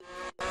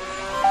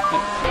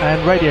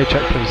And radio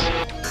check, please.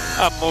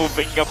 I'm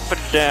moving up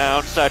and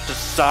down, side to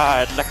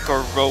side, like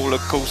a roller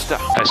coaster.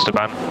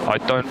 Esteban, I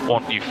don't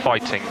want you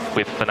fighting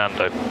with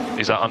Fernando.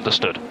 Is that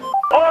understood?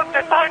 All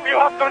the time you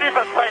have to leave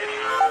a space.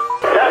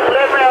 Just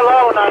leave me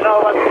alone, I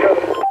know what to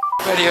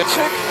do. Radio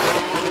check.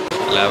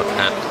 Loud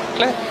and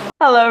clear.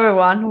 Hello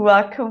everyone,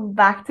 welcome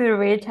back to the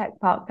Radio Check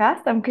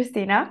podcast. I'm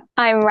Cristina.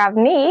 I'm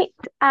Ravneet,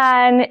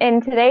 and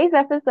in today's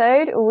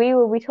episode we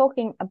will be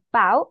talking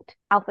about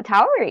Alpha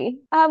Tauri.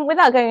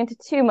 Without going into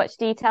too much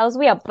details,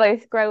 we are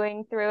both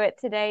growing through it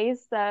today,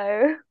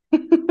 so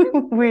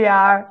we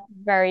are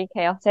very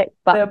chaotic,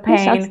 but the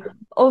pain.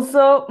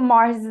 Also,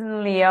 Mars is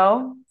in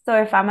Leo, so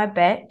if I'm a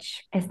bitch,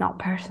 it's not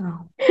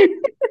personal.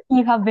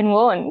 You have been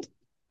warned,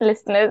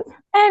 listeners.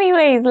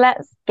 Anyways,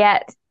 let's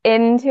get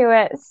into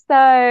it.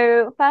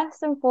 So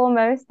first and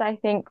foremost, I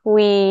think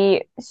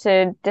we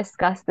should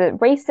discuss the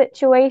race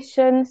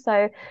situation.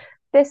 So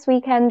this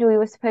weekend we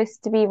were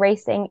supposed to be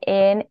racing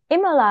in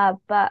Imola,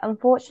 but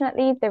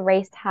unfortunately the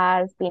race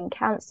has been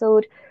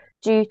cancelled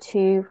due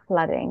to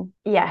flooding.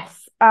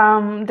 Yes,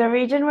 the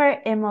region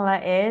where Imola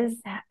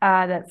is,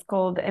 that's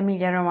called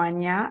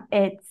Emilia-Romagna,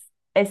 it's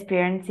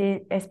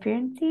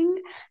experiencing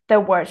the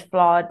worst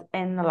flood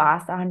in the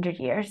last 100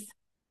 years.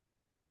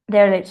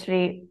 They're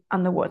literally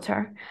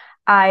underwater.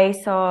 I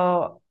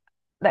saw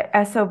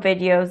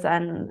videos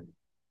and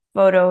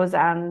photos,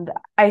 and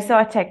I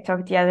saw a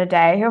TikTok the other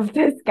day of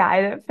this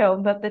guy that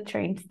filmed at the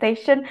train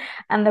station,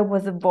 and there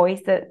was a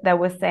voice that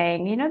was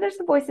saying, there's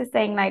a voice that's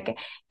saying like,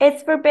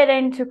 it's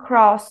forbidden to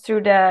cross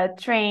through the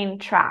train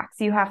tracks.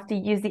 You have to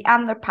use the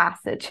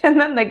underpassage. And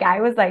then the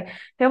guy was like,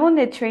 filming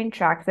the train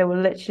tracks, they were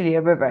literally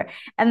a river.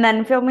 And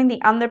then filming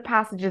the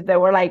underpassages, there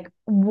were like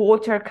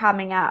water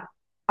coming up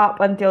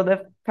until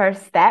the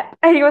first step,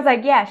 and he was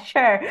like, yeah,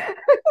 sure.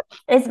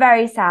 It's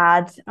very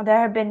sad. There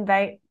have been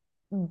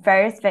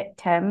various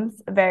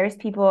victims, various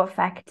people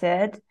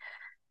affected,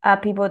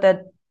 people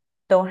that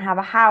don't have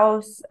a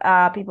house,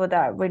 people that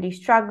are really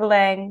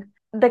struggling.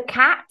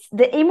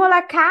 The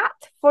Imola cat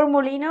for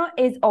Molino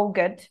is all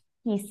good.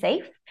 He's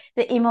safe.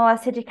 The Imola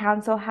City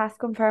Council has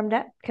confirmed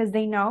it because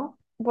they know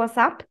what's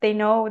up. They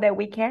know that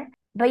we care.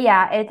 But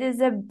yeah, it is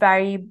a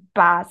very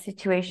bad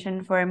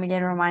situation for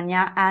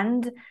Emilia-Romagna,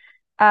 and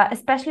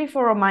especially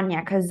for Romagna,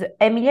 because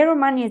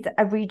Emilia-Romagna is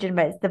a region,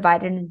 but it's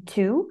divided in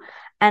two.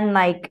 And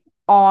like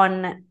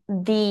on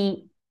the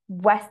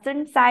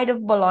western side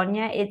of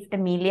Bologna, it's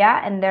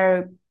Emilia, and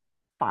they're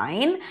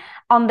fine.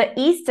 On the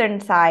eastern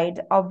side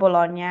of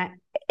Bologna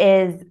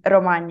is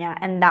Romagna,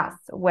 and that's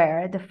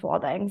where the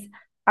floodings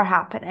are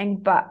happening.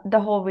 But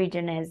the whole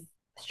region is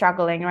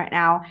struggling right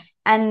now.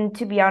 And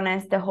to be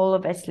honest, the whole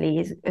of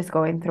Italy is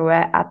going through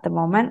it at the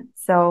moment.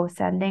 So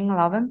sending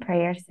love and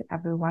prayers to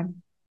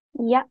everyone.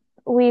 Yep.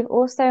 We've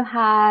also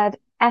had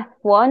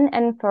F1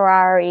 and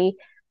Ferrari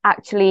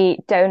actually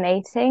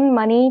donating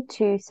money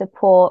to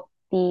support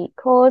the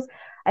cause.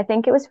 I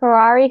think it was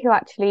Ferrari who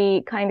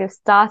actually kind of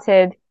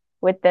started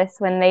with this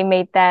when they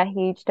made their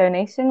huge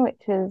donation,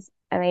 which was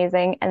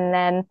amazing. And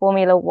then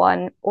Formula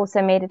One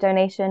also made a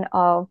donation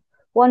of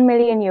 1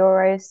 million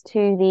euros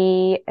to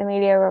the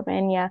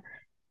Emilia-Romagna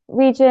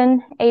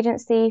Region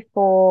Agency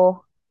for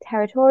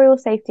Territorial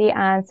Safety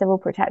and Civil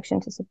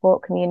Protection to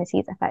support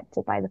communities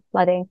affected by the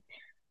flooding.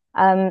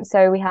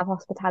 So we have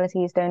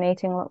hospitalities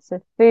donating lots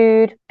of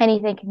food,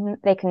 anything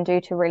they can do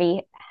to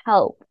really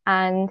help.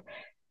 And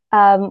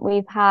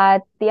we've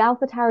had the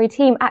Alpha Tauri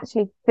team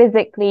actually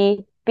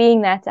physically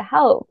being there to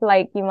help.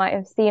 Like you might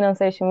have seen on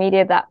social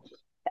media that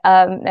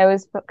there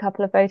was a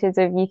couple of photos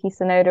of Yuki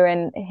Tsunoda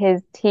and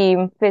his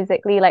team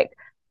physically like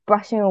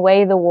brushing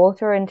away the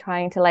water and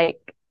trying to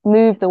like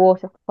move the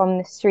water from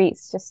the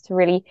streets just to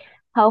really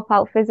help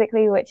out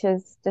physically, which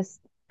is just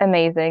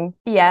amazing.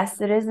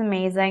 Yes, it is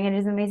amazing. It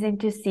is amazing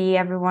to see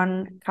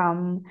everyone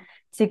come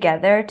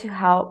together to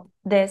help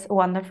this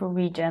wonderful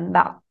region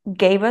that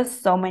gave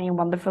us so many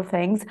wonderful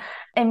things.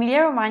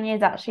 Emilia-Romagna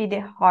is actually the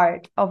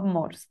heart of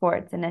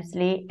motorsports in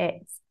Italy.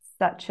 It's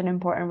such an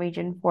important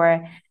region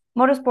for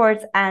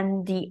motorsports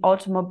and the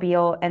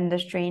automobile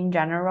industry in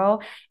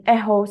general. It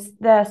hosts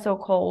the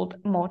so-called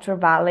Motor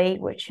Valley,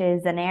 which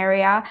is an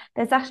area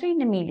that's actually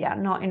in Emilia,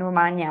 not in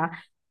Romagna,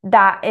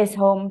 that is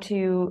home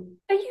to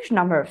a huge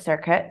number of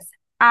circuits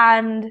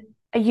and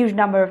a huge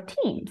number of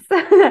teams.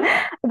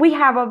 We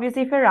have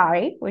obviously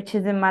Ferrari, which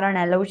is in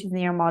Maranello, which is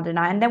near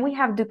Modena, and then we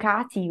have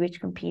Ducati, which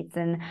competes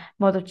in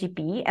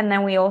MotoGP, and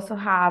then we also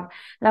have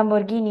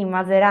Lamborghini,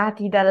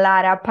 Maserati,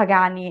 Dallara,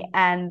 Pagani,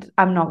 and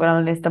I'm not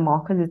going to list them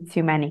all because it's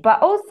too many.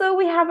 But also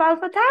we have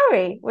Alpha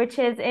Tauri, which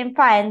is in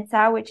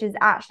Faenza, which is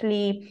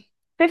actually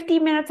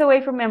 15 minutes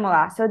away from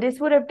Imola. So this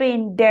would have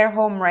been their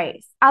home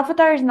race. Alpha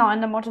Tauri is not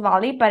in the Motor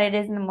Valley, but it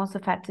is in the most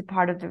affected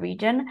part of the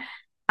region.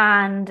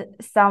 And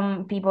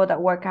some people that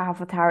work at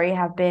Alpha Tauri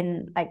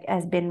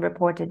has been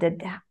reported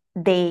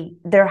that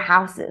their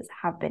houses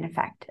have been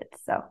affected.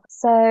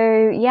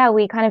 So yeah,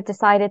 we kind of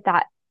decided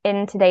that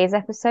in today's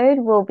episode,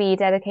 we'll be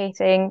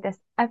dedicating this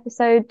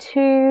episode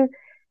to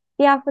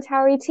the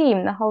AlphaTauri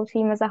team, the whole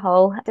team as a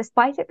whole,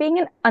 despite it being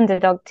an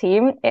underdog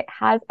team, it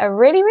has a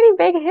really, really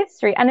big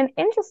history, and an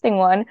interesting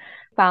one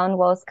found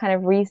whilst kind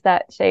of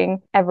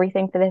researching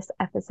everything for this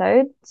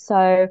episode.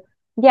 So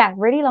yeah,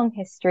 really long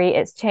history.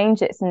 It's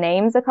changed its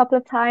names a couple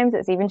of times.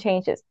 It's even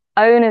changed its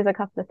owners a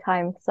couple of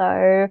times.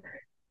 So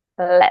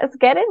let's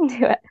get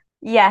into it.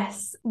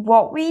 Yes,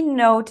 what we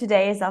know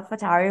today is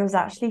AlphaTauri was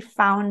actually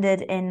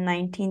founded in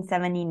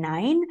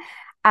 1979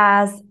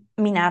 as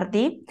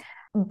Minardi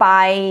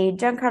by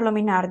Giancarlo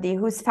Minardi,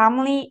 whose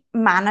family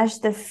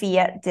managed the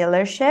Fiat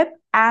dealership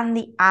and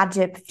the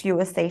Agip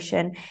fuel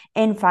station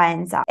in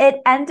Faenza.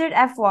 It entered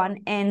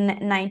F1 in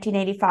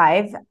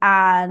 1985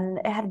 and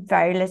it had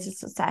very little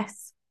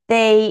success.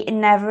 They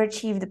never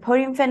achieved the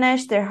podium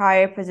finish. Their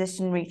higher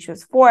position reach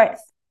was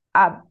fourth.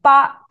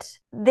 But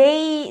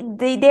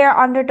they're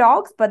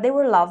underdogs, but they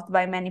were loved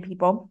by many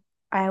people.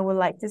 I would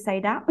like to say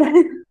that.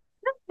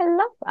 I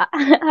love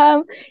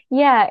that.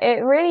 Yeah,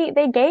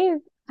 they gave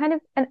kind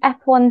of an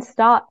F1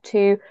 start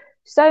to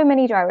so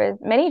many drivers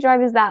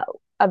that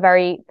are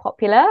very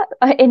popular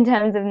in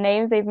terms of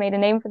names. They've made a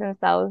name for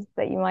themselves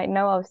that you might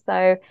know of.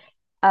 So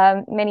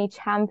many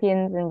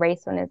champions and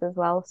race winners as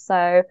well.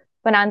 So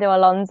Fernando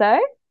Alonso,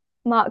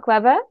 Mark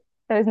Webber,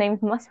 those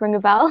names must ring a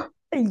bell.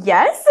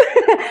 Yes,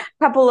 a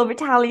couple of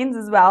Italians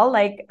as well,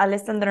 like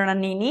Alessandro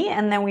Nannini,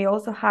 and then we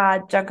also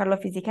had Giancarlo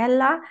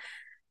Fisichella,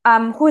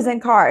 who's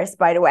in cars,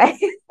 by the way.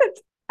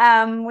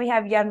 We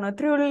have Jarno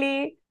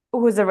Trulli,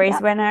 who's a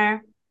race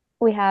winner.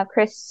 We have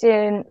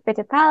Christian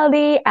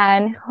Fittipaldi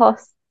and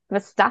Jos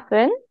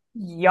Verstappen.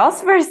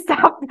 Jos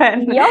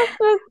Verstappen. Jos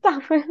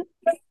Verstappen.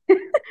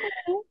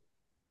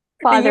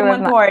 The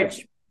Human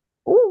Torch.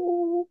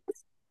 Ooh.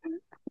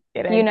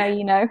 You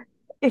know.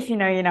 If you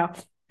know, you know.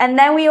 And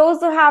then we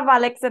also have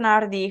Alex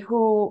Zanardi,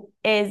 who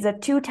is a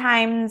 2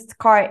 times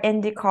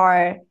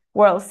IndyCar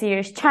World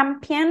Series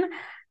champion.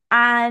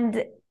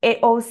 And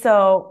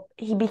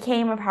he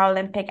became a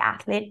Paralympic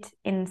athlete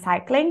in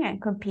cycling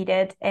and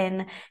competed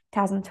in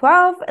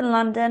 2012 in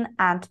London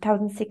and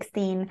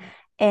 2016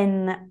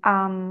 in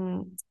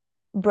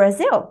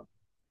Brazil.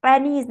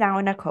 And he's now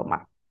in a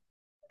coma.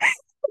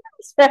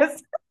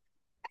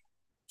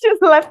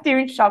 Just left you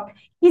in shock.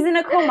 He's in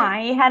a coma.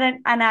 He had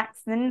an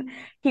accident.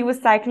 He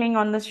was cycling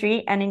on the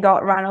street and he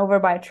got run over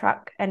by a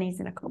truck and he's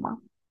in a coma.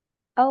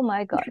 Oh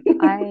my God.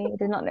 I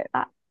did not know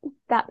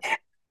that.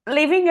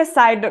 Leaving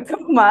aside the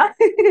coma,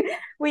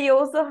 we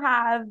also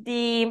have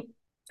the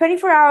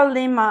 24-hour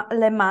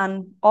Le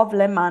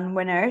Mans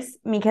winners,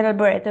 Michele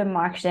Alboreto and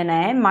Marc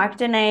Gené. Marc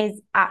Gené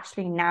is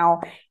actually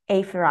now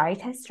a Ferrari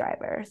test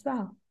driver as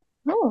well.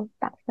 Oh,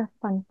 that's a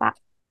fun fact.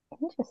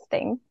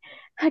 Interesting.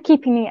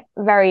 Keeping it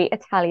very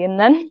Italian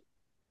then.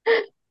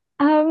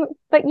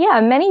 But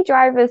yeah, many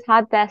drivers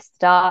had their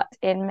start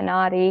in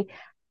Minardi,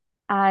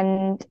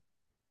 and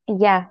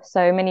yeah,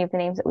 so many of the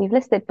names that we've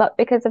listed, but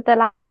because of the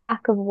lack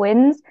of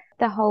wins,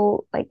 the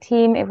whole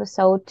team, it was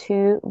sold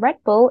to Red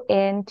Bull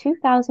in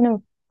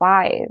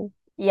 2005.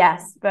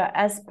 Yes, but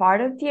as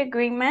part of the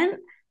agreement,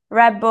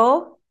 Red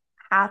Bull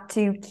had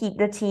to keep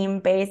the team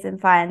based in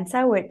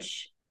Faenza,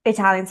 which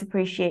Italians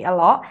appreciate a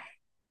lot.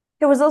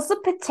 There was also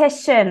a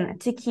petition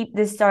to keep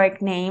the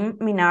historic name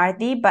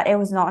Minardi, but it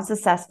was not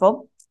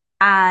successful.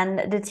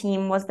 And the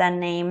team was then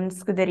named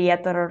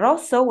Scuderia Toro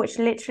Rosso, which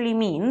literally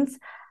means,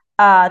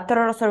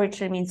 Toro Rosso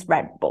literally means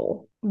Red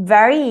Bull.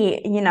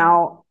 Very,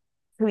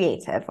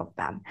 creative of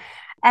them.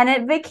 And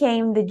it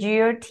became the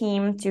junior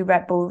team to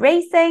Red Bull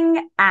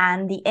Racing,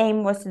 and the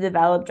aim was to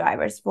develop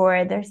drivers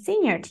for their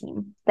senior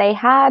team. They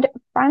had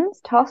Franz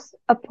Tost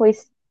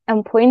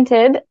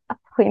appointed.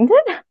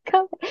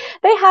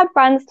 They had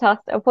Franz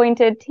Tost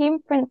appointed team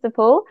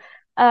principal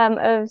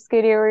of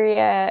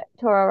Scuderia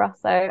Toro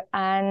Rosso,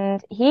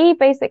 and he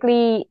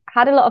basically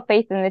had a lot of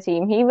faith in the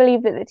team. He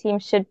believed that the team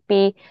should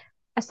be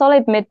a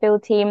solid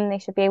midfield team. They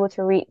should be able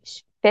to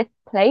reach 5th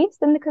place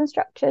in the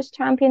Constructors'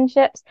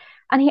 Championships,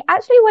 and he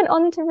actually went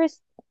on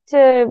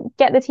to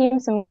get the team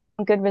some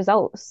good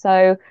results.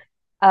 So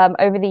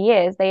over the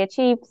years, they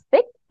achieved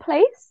 6th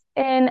place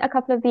in a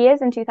couple of the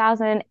years in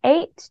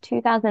 2008,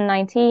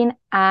 2019,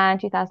 and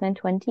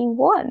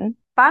 2021.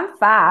 Fun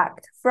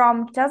fact,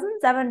 from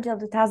 2007 until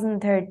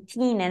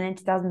 2013 and in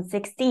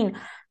 2016,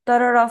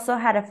 Toro Rosso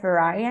had a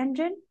Ferrari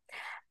engine.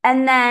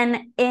 And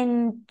then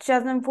in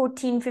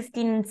 2014,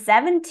 15, and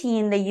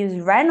 17, they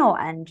used Renault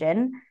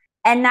engine.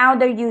 And now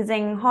they're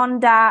using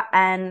Honda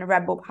and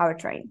Red Bull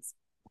powertrains.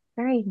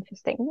 Very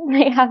interesting.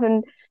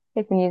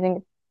 They've been using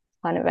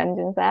a ton of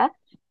engines there.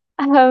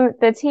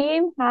 The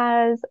team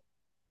has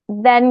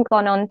then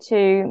gone on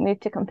to move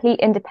to complete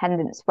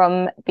independence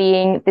from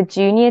being the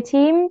junior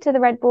team to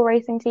the Red Bull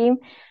Racing team,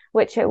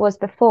 which it was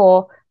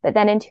before. But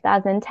then in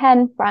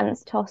 2010,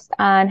 Franz Tost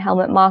and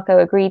Helmut Marko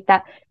agreed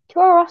that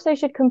Toro Rosso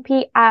should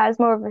compete as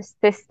more of a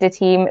sister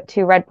team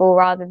to Red Bull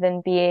rather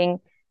than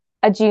being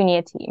a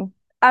junior team.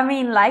 I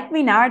mean, like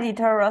Minardi,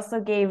 Toro Rosso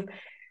gave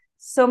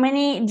so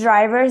many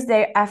drivers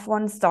their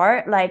F1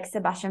 start, like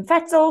Sebastian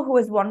Vettel, who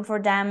was won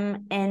for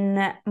them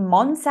in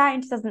Monza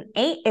in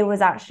 2008. It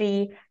was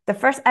actually the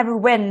first ever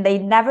win. They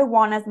never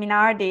won as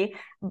Minardi,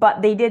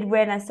 but they did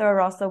win as Toro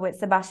Rosso with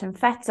Sebastian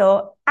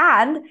Vettel.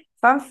 And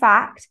fun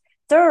fact,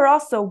 Toro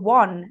Rosso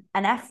won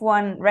an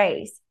F1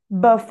 race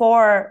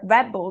before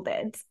Red Bull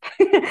did.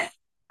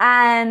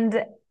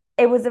 And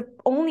it was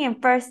only the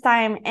first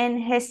time in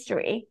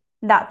history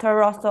that Toro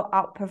Rosso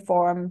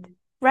outperformed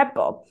Red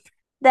Bull.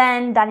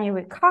 Then Daniel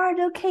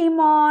Ricciardo came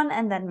on,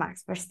 and then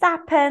Max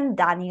Verstappen,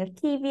 Daniel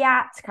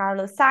Kvyat,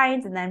 Carlos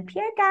Sainz, and then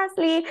Pierre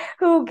Gasly,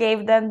 who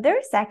gave them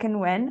their second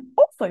win,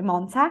 also in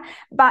Monza.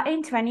 But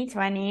in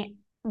 2020,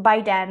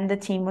 by then, the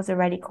team was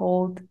already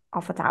called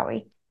Alpha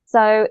Tauri.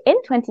 So in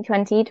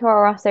 2020,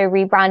 Toro Rosso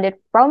rebranded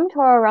from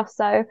Toro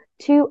Rosso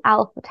to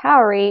Alpha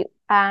Tauri,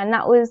 and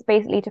that was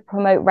basically to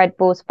promote Red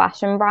Bull's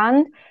fashion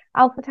brand,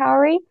 Alpha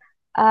Tauri,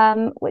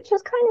 which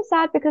was kind of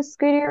sad because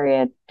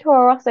Scuderia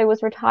Toro Rosso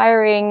was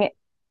retiring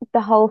the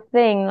whole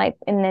thing, like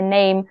in the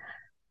name,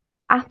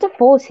 after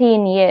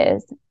 14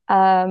 years.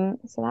 So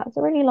that's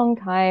a really long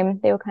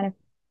time. They were kind of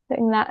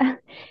putting that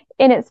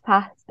in its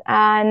past.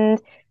 And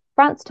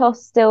Franz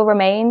Tost still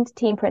remained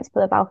team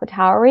principal of Alpha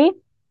Tauri.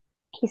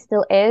 He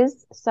still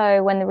is.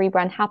 So when the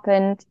rebrand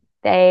happened,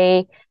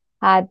 they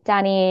had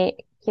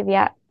Danny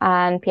Kvyat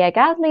and Pierre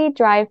Gasly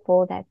drive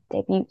for their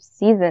debut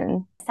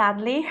season.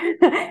 Sadly,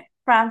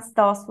 Franz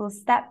Tost will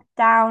step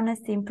down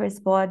as team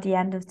principal at the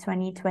end of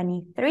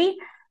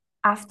 2023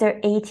 after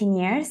 18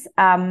 years.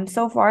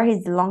 So far,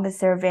 he's the longest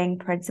serving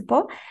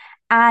principal,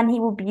 and he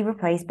will be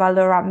replaced by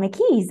Laurent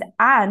Mekies.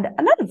 And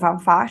another fun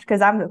fact, because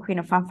I'm the queen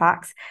of fun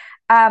facts,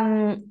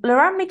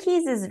 Laurent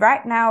Mekies is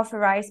right now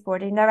Ferrari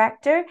sporting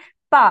director,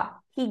 but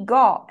he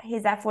got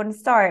his F1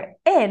 start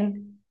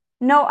in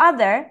no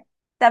other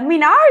than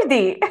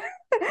Minardi.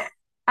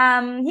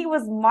 He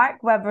was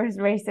Mark Webber's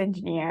race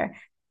engineer,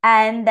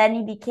 and then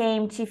he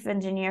became chief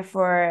engineer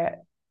for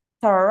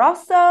Toro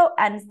Rosso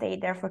and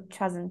stayed there for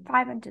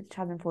 2005 until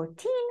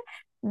 2014.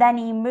 Then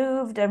he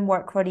moved and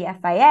worked for the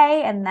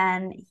FIA, and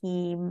then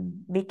he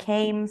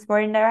became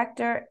sporting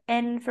director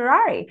in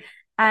Ferrari.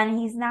 And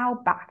he's now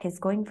back. He's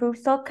going through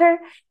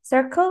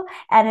circle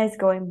and is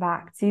going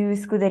back to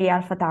Scuderia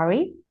Alpha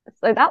Tauri.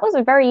 So that was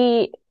a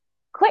very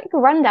quick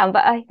rundown,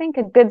 but I think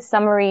a good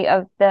summary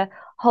of the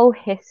whole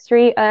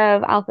history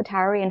of Alpha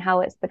Tauri and how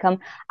it's become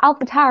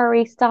Alpha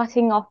Tauri,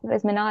 starting off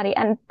as Minardi.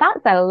 And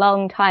that's a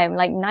long time.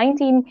 Like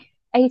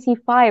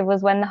 1985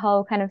 was when the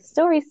whole kind of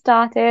story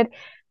started.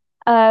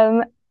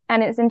 And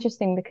it's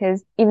interesting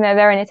because even though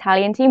they're an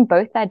Italian team,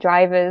 both their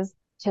drivers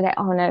today,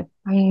 oh no,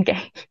 I'm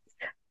getting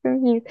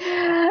confused.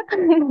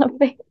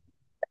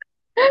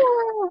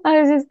 I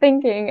was just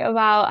thinking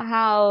about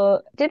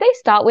how did they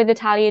start with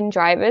Italian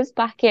drivers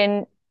back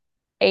in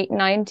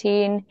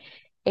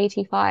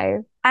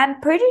 1985?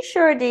 I'm pretty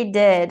sure they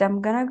did.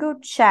 I'm gonna go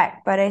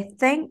check, but I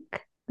think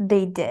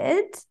they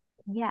did.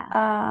 Yeah.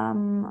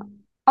 Oh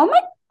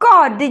my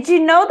God, did you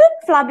know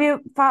that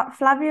Flavio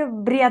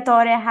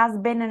Briatore has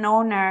been an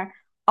owner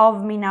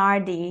of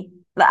Minardi,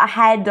 a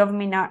head of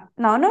Minardi,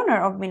 no, an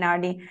owner of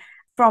Minardi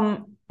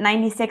from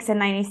 96 and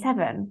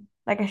 97,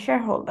 like a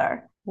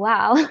shareholder.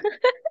 Wow.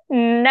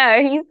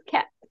 No, he's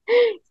kept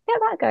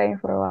that going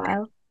for a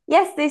while.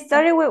 Yes, they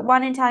started with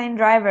one Italian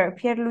driver,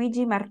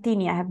 Pierluigi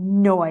Martini. I have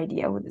no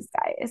idea who this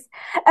guy is.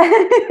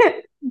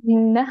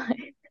 No.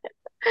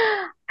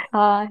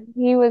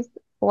 He was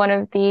one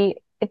of the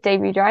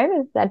debut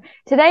drivers then.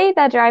 Today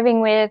they're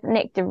driving with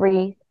Nick de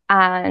Vries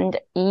and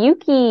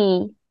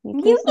Yuki.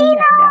 Yuki,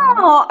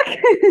 no!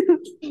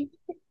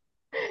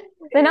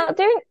 They're not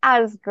doing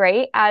as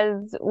great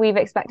as we've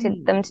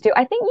expected them to do.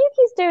 I think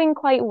Yuki's doing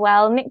quite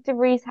well. Nick de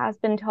Vries has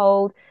been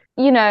told,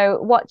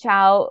 watch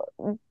out,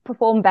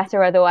 perform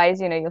better,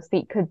 otherwise, your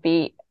seat could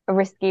be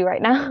risky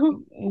right now.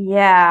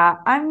 Yeah,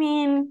 I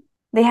mean,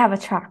 they have a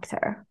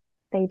tractor.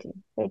 They do.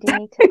 They do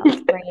need to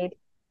upgrade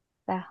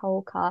their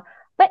whole car.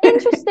 But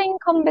interesting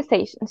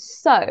conversation.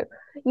 So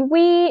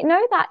we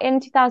know that in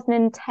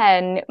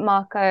 2010,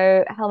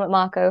 Helmut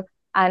Marko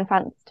and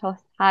Franz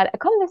Tost had a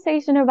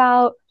conversation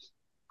about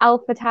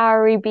Alpha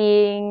Tauri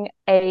being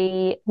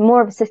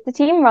more of a sister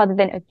team rather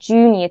than a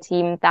junior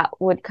team that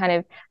would kind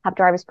of have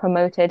drivers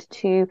promoted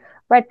to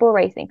Red Bull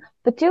Racing.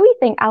 But do we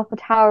think Alpha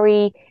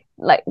Tauri,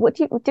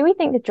 do we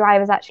think the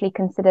drivers actually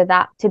consider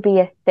that to be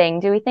a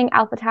thing? Do we think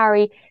Alpha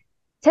Tauri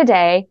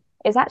today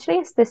is actually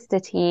a sister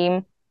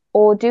team,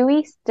 or do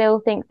we still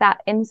think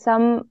that in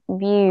some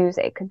views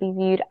it could be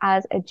viewed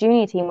as a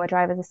junior team where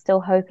drivers are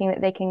still hoping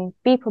that they can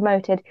be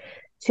promoted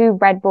to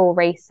Red Bull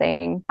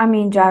Racing? I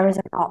mean, drivers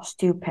are not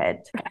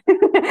stupid.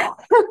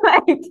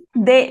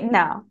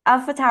 No.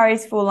 Alpha Tauri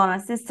is full on a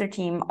sister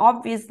team.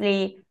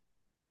 Obviously,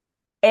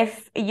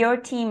 if your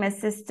team is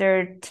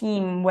sister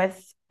team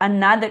with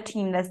another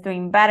team that's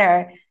doing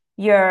better,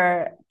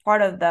 you're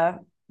part of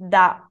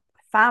that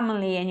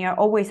family and you're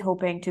always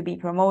hoping to be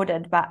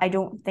promoted. But I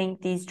don't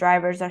think these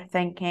drivers are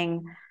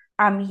thinking,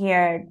 I'm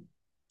here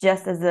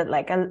just as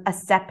a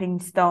stepping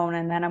stone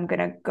and then I'm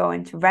gonna go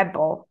into Red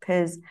Bull,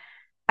 because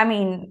I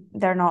mean,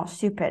 they're not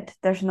stupid.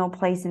 There's no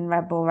place in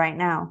Red Bull right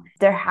now.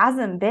 There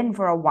hasn't been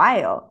for a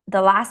while.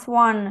 The last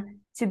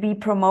one to be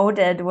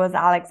promoted was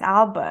Alex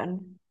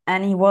Albon,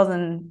 and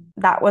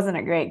that wasn't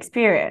a great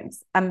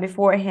experience. And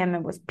before him,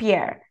 it was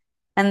Pierre,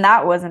 and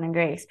that wasn't a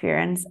great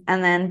experience.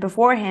 And then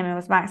before him, it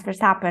was Max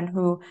Verstappen,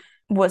 who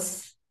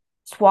was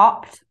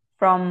swapped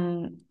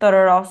from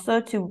Toro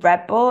Rosso to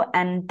Red Bull,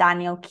 and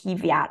Daniel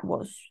Kvyat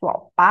was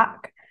swapped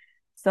back.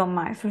 So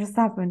Max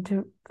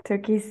Verstappen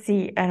took his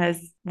seat and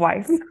his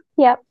wife.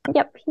 Yep,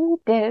 he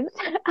did.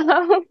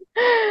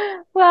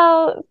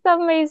 Well,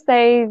 some may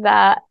say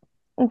that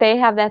they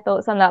have their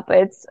thoughts on that,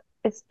 but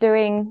it's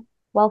doing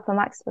well for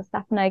Max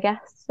Verstappen, I guess.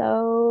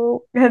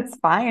 So it's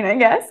fine, I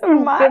guess, for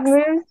Max.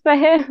 Good moves for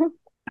him.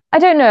 I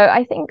don't know.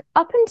 I think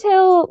up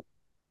until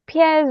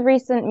Pierre's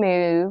recent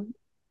move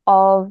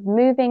of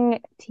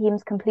moving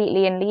teams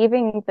completely and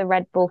leaving the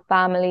Red Bull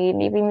family,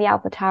 leaving the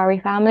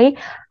AlphaTauri family,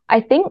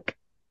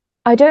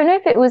 I don't know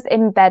if it was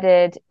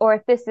embedded or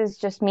if this is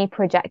just me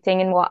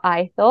projecting in what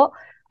I thought.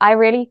 I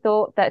really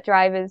thought that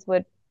drivers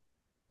would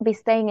be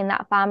staying in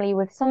that family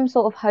with some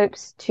sort of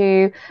hopes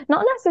to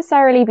not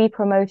necessarily be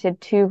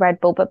promoted to Red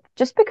Bull, but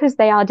just because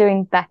they are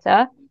doing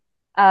better,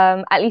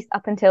 at least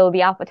up until the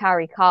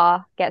AlphaTauri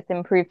car gets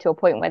improved to a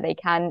point where they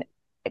can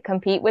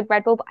compete with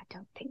Red Bull. But I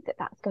don't think that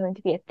that's going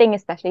to be a thing,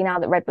 especially now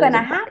that Red Bull is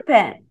going to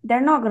happen. They're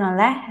not going to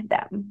let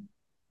them.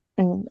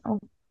 No.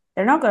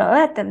 They're not going to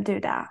let them do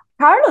that.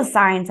 Carlos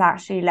Sainz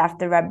actually left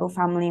the Red Bull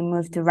family and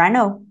moved to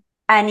Renault.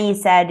 And he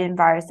said in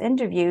various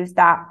interviews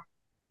that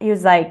he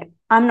was like,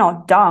 I'm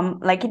not dumb.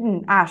 Like, he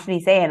didn't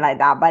actually say it like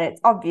that, but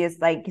it's obvious.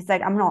 Like, he's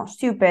like, I'm not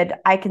stupid.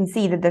 I can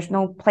see that there's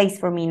no place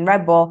for me in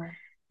Red Bull,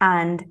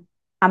 and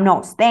I'm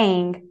not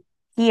staying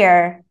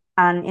here.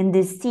 And in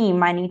this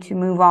team, I need to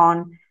move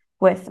on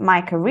with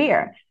my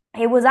career.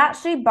 It was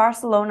actually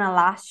Barcelona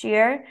last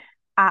year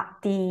at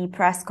the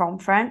press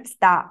conference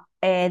that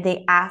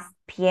they asked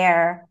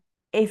Pierre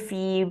if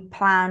he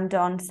planned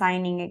on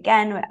signing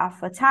again with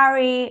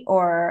AlphaTauri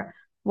or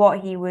what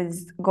he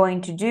was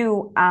going to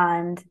do.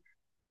 And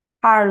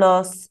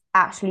Carlos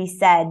actually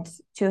said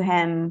to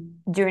him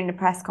during the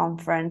press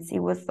conference, he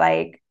was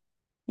like,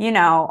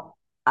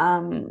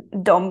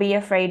 don't be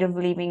afraid of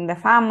leaving the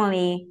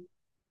family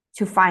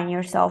to find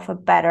yourself a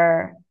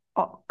better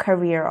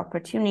career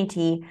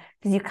opportunity,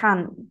 because you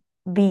can't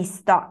be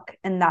stuck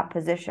in that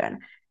position.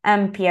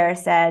 And Pierre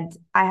said,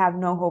 I have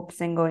no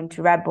hopes in going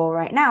to Red Bull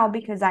right now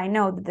because I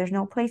know that there's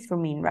no place for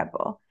me in Red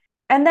Bull.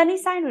 And then he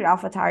signed with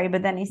AlphaTauri,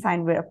 but then he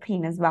signed with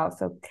Alpine as well.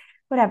 So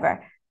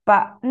whatever.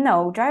 But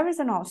no, drivers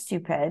are not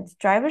stupid.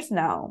 Drivers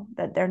know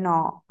that they're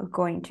not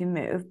going to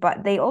move,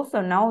 but they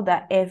also know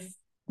that if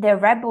they're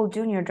Red Bull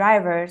junior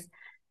drivers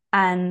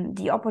and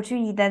the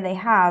opportunity that they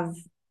have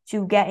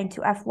to get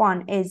into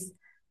F1 is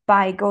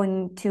by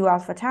going to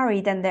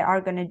AlphaTauri, then they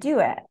are going to do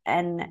it.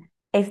 And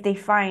if they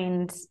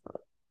find,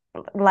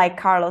 like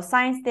Carlos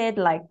Sainz did,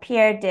 like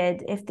Pierre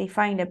did, if they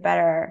find a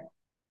better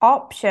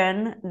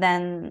option,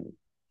 then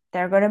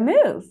they're going to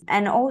move.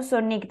 And also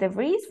Nick de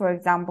Vries, for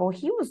example,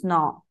 he was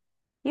not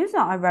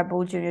a Red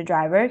Bull junior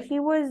driver. He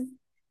was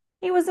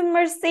a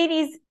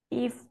Mercedes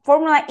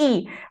Formula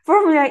E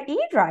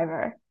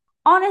driver.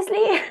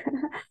 Honestly,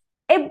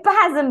 it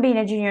hasn't been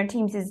a junior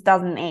team since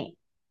 2008.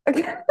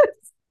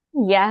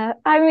 Yeah,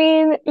 I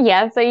mean,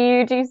 yeah, so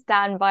you do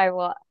stand by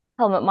what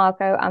Helmut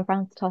Marko and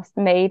Franz Tost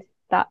made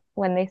that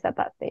when they said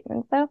that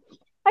statement. So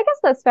I guess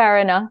that's fair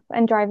enough,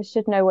 and drivers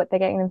should know what they're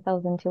getting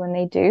themselves into when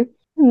they do.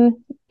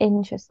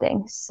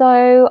 Interesting.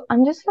 So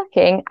I'm just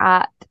looking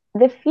at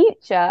the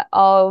future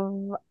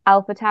of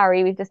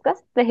AlphaTauri. We've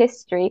discussed the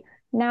history.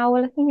 Now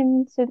we're looking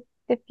into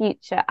the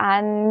future,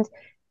 and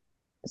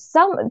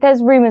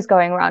there's rumors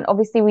going around.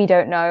 Obviously, we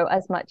don't know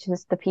as much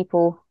as the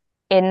people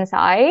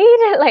inside,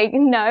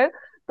 no.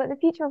 But the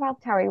future of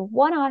AlphaTauri,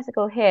 one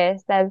article here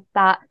says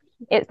that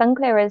it's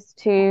unclear as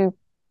to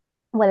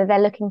whether they're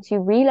looking to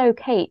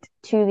relocate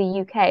to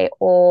the UK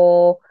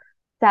or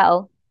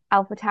sell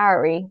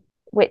AlphaTauri,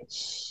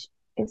 which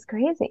is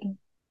crazy.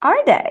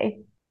 Are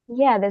they?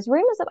 Yeah, there's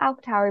rumors of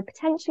AlphaTauri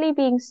potentially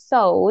being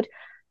sold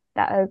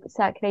that are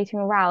circulating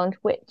around,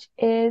 which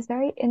is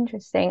very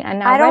interesting. And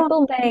now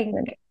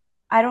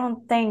I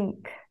don't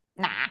think.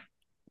 Nah.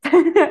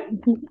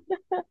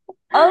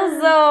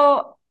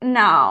 Also,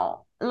 no.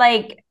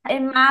 Like,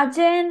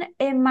 imagine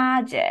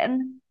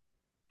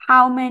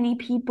how many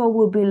people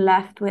will be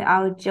left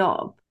without a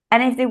job.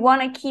 And if they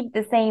want to keep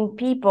the same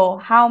people,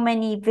 how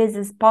many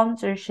visa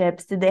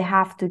sponsorships do they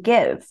have to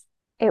give?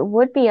 It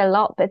would be a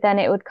lot, but then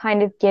it would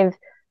kind of give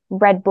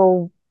Red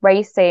Bull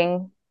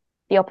Racing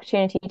the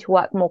opportunity to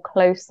work more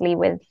closely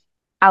with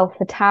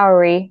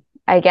AlphaTauri,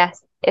 I guess,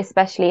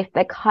 especially if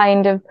they're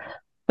kind of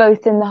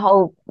both in the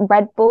whole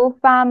Red Bull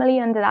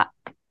family under that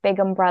big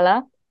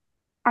umbrella.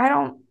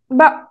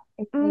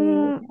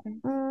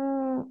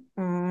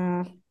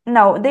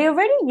 No, they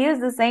already use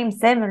the same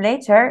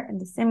simulator,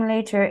 and the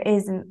simulator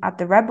isn't at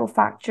the Red Bull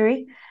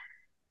factory.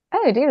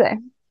 Oh, do they?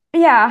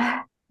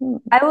 Yeah.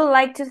 I would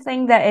like to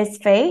think that it's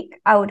fake.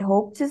 I would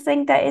hope to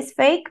think that it's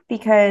fake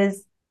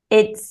because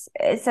it's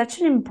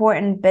such an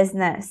important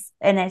business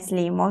in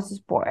Italy,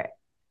 motorsport,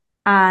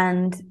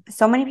 and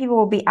so many people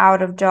will be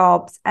out of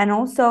jobs. And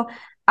also,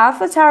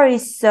 AlphaTauri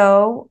is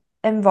so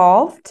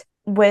involved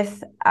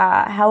with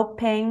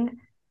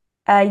helping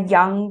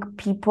young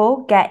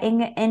people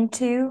getting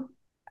into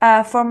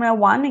Formula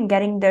One and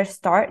getting their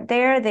start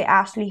there. They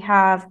actually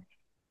have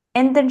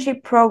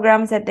internship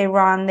programs that they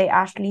run. They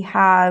actually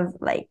have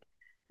like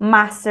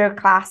master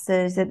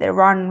classes that they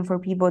run for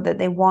people that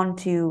they want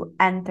to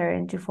enter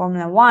into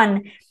Formula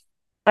One.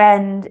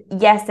 And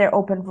yes, they're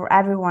open for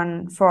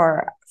everyone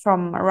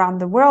from around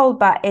the world,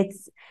 but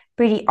it's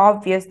pretty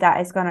obvious that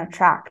it's going to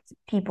attract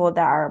people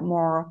that are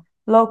more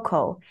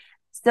local.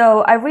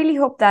 So I really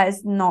hope that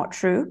is not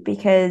true,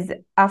 because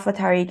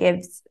AlphaTauri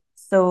gives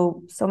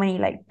so many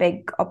like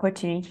big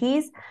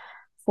opportunities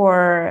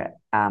for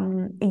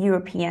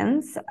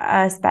Europeans,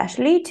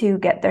 especially to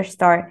get their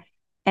start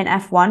in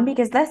F1,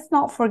 because let's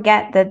not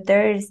forget that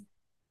there's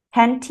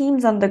 10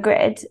 teams on the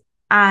grid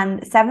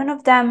and 7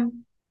 of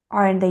them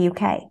are in the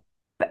UK.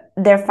 But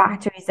their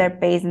factories are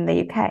based in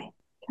the UK.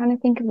 Trying to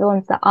think of the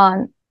ones that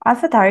aren't.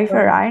 AlphaTauri,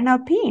 Ferrari, and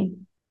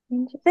Alpine.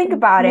 Think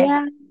about it.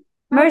 Yeah.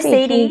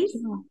 Mercedes,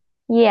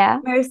 Yeah.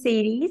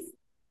 Mercedes,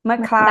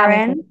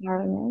 McLaren,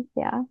 McLaren,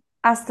 yeah.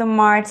 Aston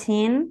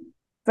Martin,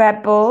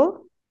 Red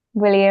Bull,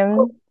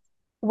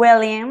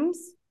 Williams.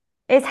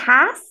 Is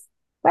Haas?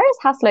 Where is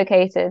Haas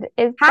located?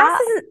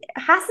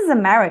 Haas is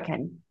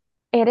American.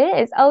 It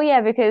is. Oh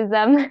yeah, because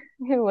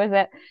who was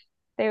it?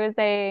 They were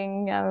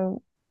saying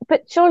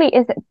but surely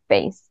is it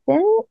based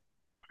in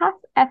Haas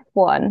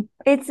F1?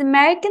 It's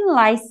American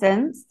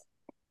licensed.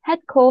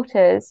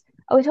 Headquarters.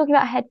 Are we talking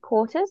about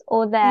headquarters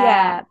or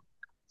their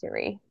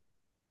factory?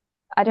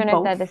 I don't know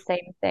if they're the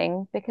same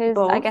thing, because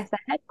I guess the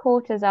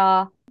headquarters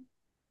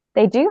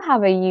they do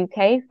have a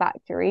UK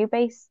factory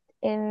based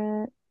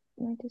in,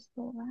 I just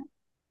saw that.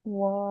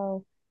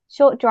 Whoa.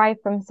 Short drive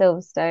from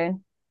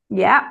Silverstone.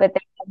 Yeah. But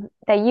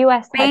their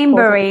US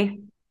headquarters.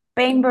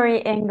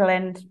 Banbury,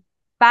 England.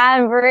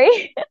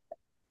 Banbury.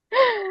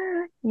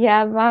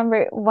 Yeah,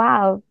 Banbury.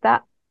 Wow,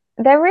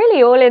 they're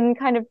really all in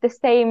kind of the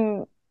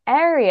same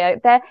area.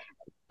 They're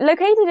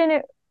located in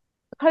a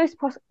close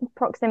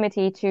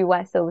proximity to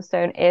where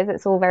Silverstone is.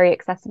 It's all very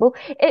accessible.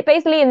 It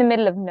basically in the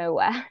middle of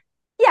nowhere.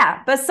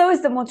 Yeah, but so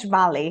is the Moch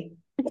Valley.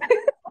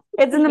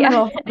 It's in the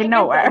middle of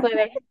nowhere.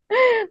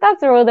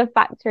 That's where all the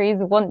factories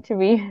want to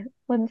be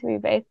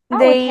based. That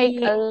would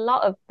take a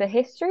lot of the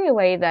history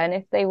away then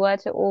if they were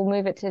to all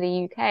move it to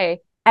the UK.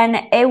 And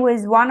it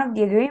was one of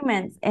the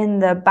agreements in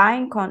the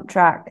buying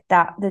contract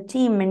that the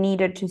team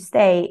needed to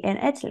stay in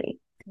Italy.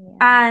 Yeah.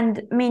 And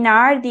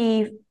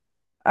Minardi,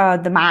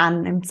 the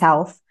man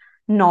himself,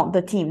 not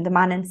the team, the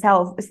man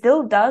himself,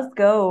 still does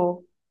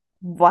go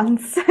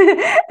once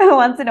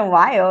in a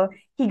while.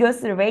 He goes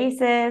to the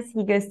races,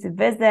 he goes to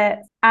visit.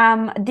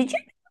 Did you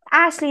know,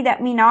 Ashley, that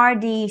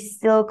Minardi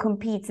still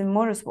competes in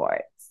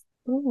motorsports?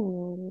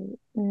 Ooh,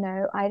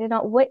 no, I did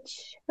not.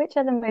 Which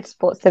other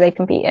motorsports do they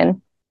compete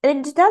in?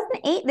 In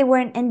 2008, they were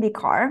in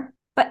IndyCar.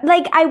 But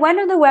like, I went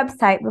on the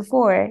website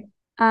before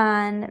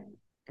and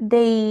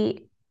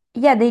they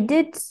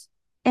did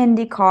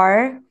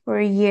IndyCar for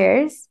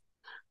years.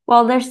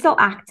 Well, they're still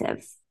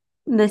active.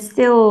 They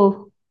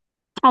do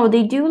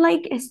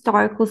like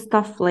historical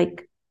stuff,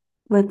 like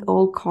with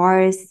old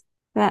cars.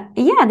 But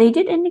yeah, they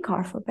did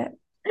IndyCar for a bit.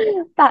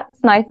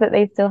 That's nice that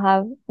they still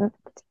have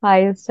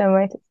ties to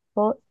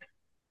motorsports.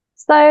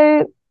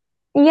 So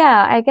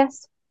yeah, I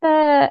guess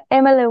the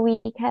Imola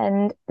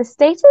weekend, the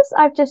status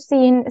I've just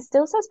seen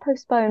still says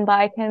postponed,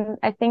 but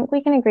I think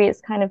we can agree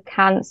it's kind of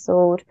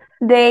cancelled.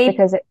 They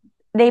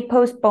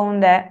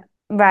postponed it.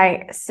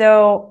 Right.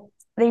 So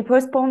they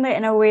postponed it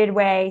in a weird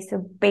way. So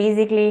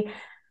basically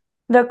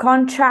the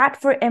contract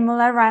for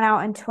Imola ran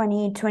out in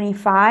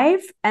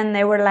 2025 and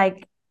they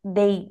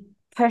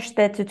pushed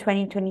it to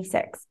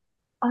 2026.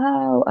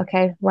 Oh,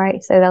 okay,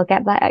 right. So they'll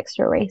get that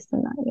extra race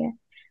in that year.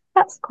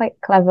 That's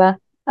quite clever.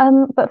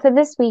 But for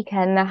this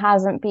weekend, there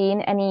hasn't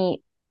been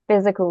any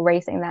physical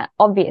racing there,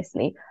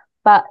 obviously.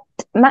 But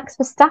Max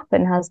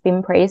Verstappen has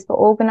been praised for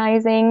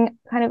organizing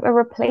kind of a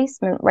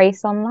replacement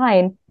race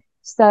online.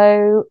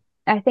 So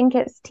I think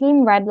it's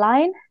Team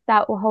Redline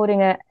that were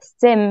holding a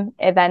sim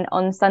event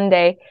on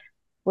Sunday,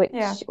 which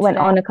went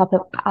on a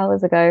couple of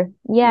hours ago.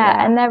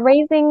 Yeah, and they're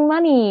raising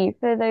money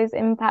for those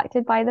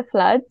impacted by the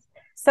floods.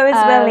 So is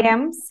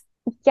Williams.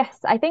 Yes,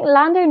 I think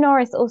Lando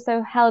Norris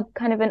also held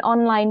kind of an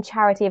online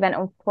charity event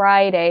on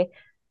Friday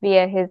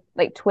via his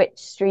like Twitch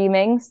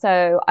streaming.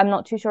 So I'm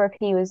not too sure if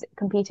he was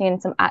competing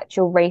in some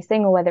actual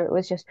racing or whether it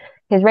was just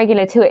his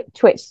regular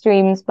Twitch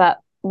streams,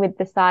 but with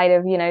the side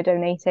of,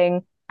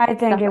 donating. I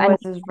think it was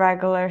his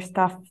regular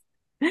stuff.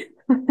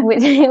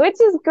 which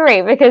is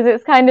great because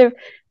it's kind of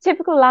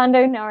typical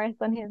Lando Norris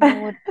on his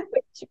more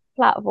Twitch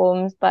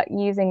platforms, but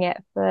using it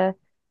for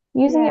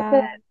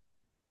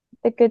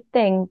a good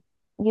thing.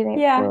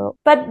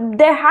 But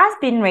there has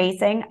been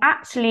racing.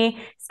 Actually,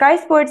 Sky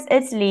Sports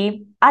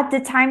Italy, at the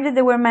time that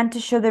they were meant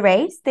to show the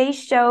race, they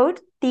showed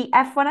the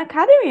F1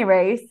 Academy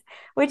race,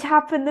 which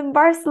happened in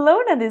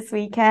Barcelona this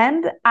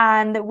weekend.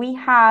 And we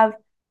have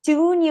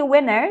two new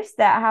winners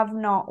that have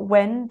not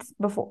won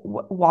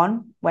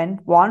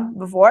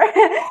before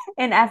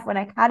in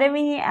F1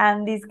 Academy,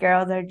 and these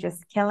girls are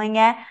just killing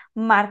it.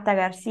 Marta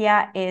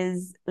Garcia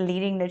is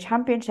leading the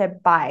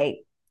championship by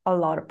a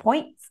lot of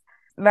points.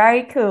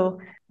 Very cool.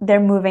 They're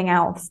moving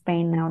out of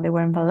Spain now. They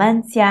were in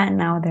Valencia and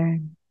now they're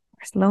in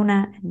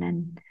Barcelona, and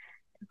then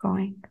they're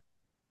going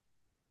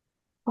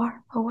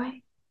far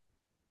away.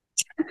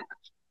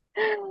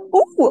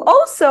 Oh,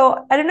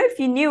 also, I don't know if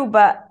you knew,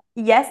 but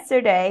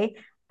yesterday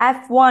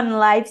F1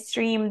 live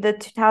streamed the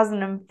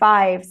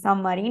 2005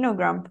 San Marino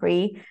Grand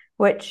Prix,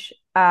 which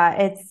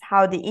it's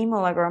how the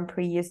Imola Grand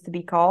Prix used to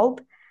be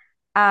called.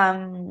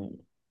 They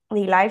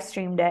live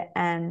streamed it,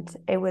 and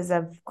it was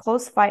a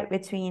close fight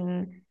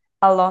between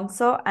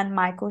Alonso and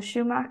Michael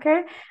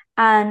Schumacher.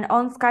 And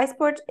on Sky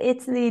Sports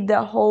Italy,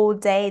 the whole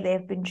day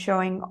they've been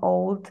showing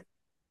old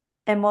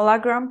Imola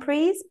Grand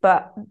Prix,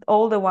 but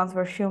all the ones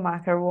where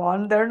Schumacher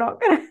won, they're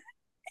not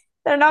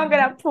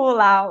gonna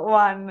pull out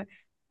one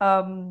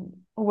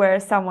where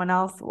someone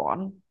else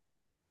won.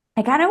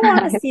 I kind of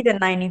want to see the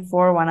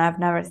 94 one. I've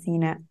never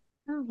seen it.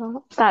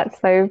 Oh,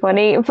 that's so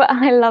funny. But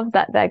I love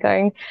that they're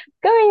going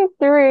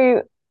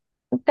through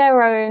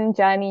their own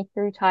journey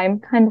through time,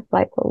 kind of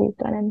like what we've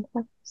done in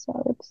this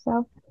episode.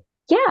 So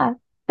yeah,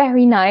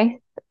 very nice.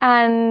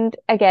 And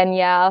again,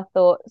 yeah, our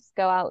thoughts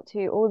go out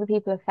to all the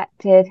people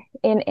affected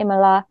in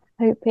Imola,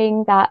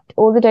 hoping that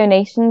all the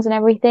donations and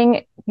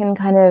everything can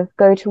kind of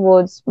go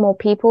towards more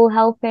people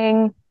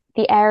helping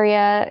the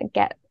area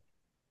get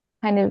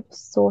kind of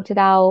sorted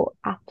out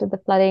after the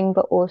flooding,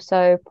 but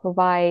also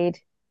provide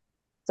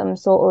some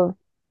sort of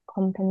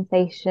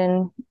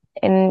compensation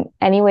in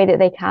any way that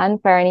they can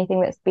for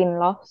anything that's been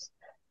lost.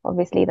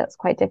 Obviously, that's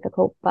quite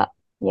difficult, but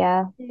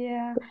yeah,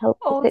 help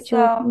the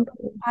situation. Also,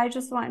 I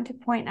just wanted to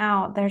point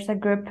out there's a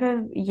group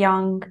of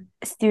young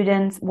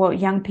students, well,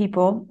 young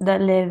people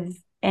that live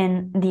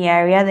in the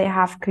area. They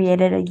have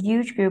created a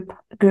huge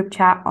group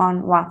chat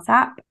on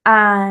WhatsApp,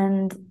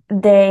 and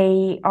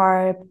they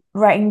are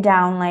writing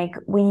down like,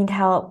 we need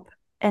help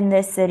in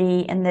this city,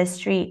 in this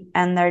street,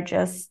 and they're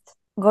just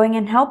going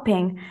and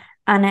helping.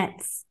 And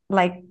it's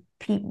like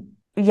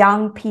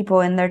young people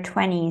in their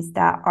 20s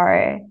that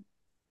are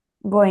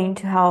going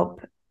to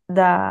help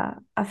the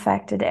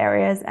affected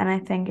areas, and I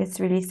think it's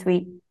really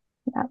sweet.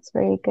 That's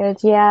really good.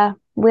 Yeah,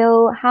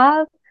 we'll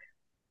have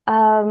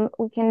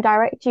we can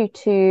direct you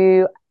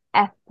to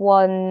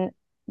F1,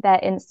 their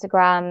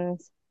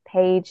Instagram's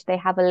page. They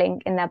have a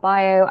link in their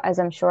bio, as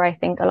I'm sure I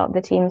think a lot of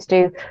the teams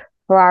do.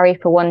 Ferrari,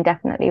 for one,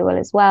 definitely will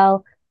as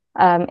well.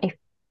 If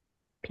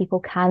people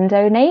can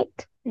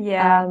donate.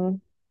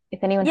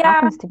 If anyone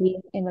happens to be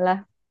in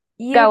Imola,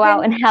 go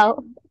out and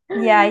help.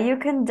 Yeah, you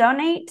can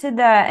donate to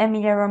the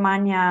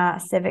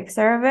Emilia-Romagna Civic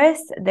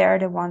Service. They're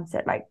the ones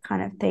that like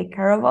kind of take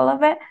care of all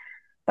of it.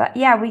 But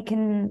yeah, we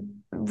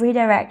can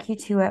redirect you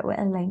to it with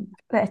a link,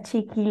 with a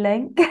cheeky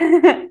link.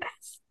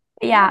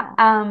 Yeah.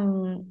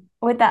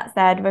 With that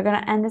said, we're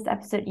gonna end this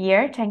episode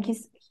here. Thank you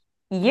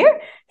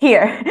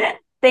here.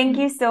 Thank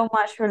you so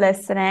much for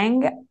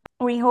listening.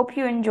 We hope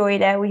you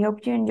enjoyed it. We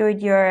hope you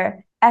enjoyed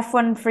your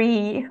F1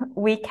 free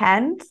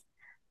weekend.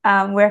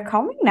 We're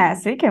coming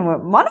next weekend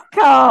with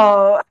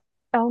Monaco.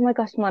 Oh my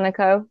gosh,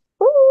 Monaco.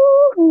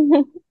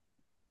 Ooh.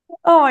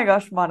 Oh my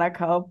gosh,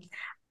 Monaco.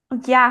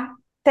 Yeah.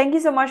 Thank you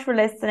so much for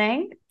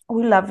listening.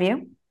 We love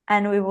you,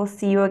 and we will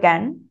see you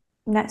again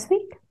next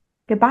week.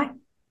 Goodbye.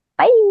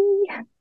 Bye.